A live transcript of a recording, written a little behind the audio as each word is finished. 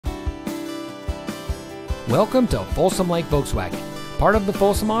Welcome to Folsom Lake Volkswagen, part of the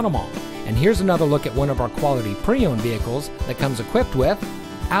Folsom Auto Mall. And here's another look at one of our quality pre-owned vehicles that comes equipped with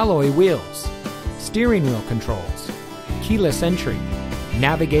alloy wheels, steering wheel controls, keyless entry,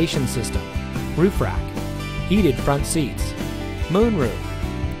 navigation system, roof rack, heated front seats, moonroof,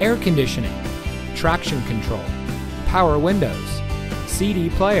 air conditioning, traction control, power windows,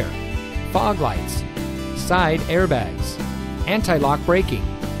 CD player, fog lights, side airbags, anti-lock braking,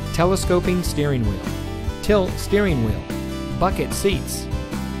 telescoping steering wheel, tilt steering wheel, bucket seats,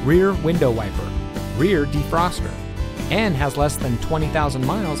 rear window wiper, rear defroster, and has less than 20,000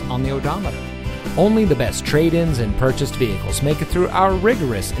 miles on the odometer. Only the best trade-ins and purchased vehicles make it through our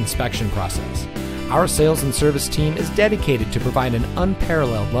rigorous inspection process. Our sales and service team is dedicated to provide an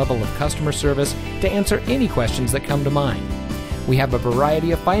unparalleled level of customer service to answer any questions that come to mind. We have a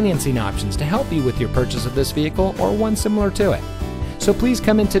variety of financing options to help you with your purchase of this vehicle or one similar to it. So please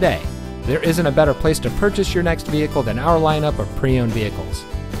come in today. There isn't a better place to purchase your next vehicle than our lineup of pre-owned vehicles.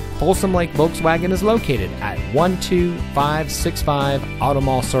 Folsom Lake Volkswagen is located at 12565 Auto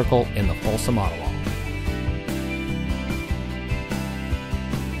Mall Circle in the Folsom Auto Mall.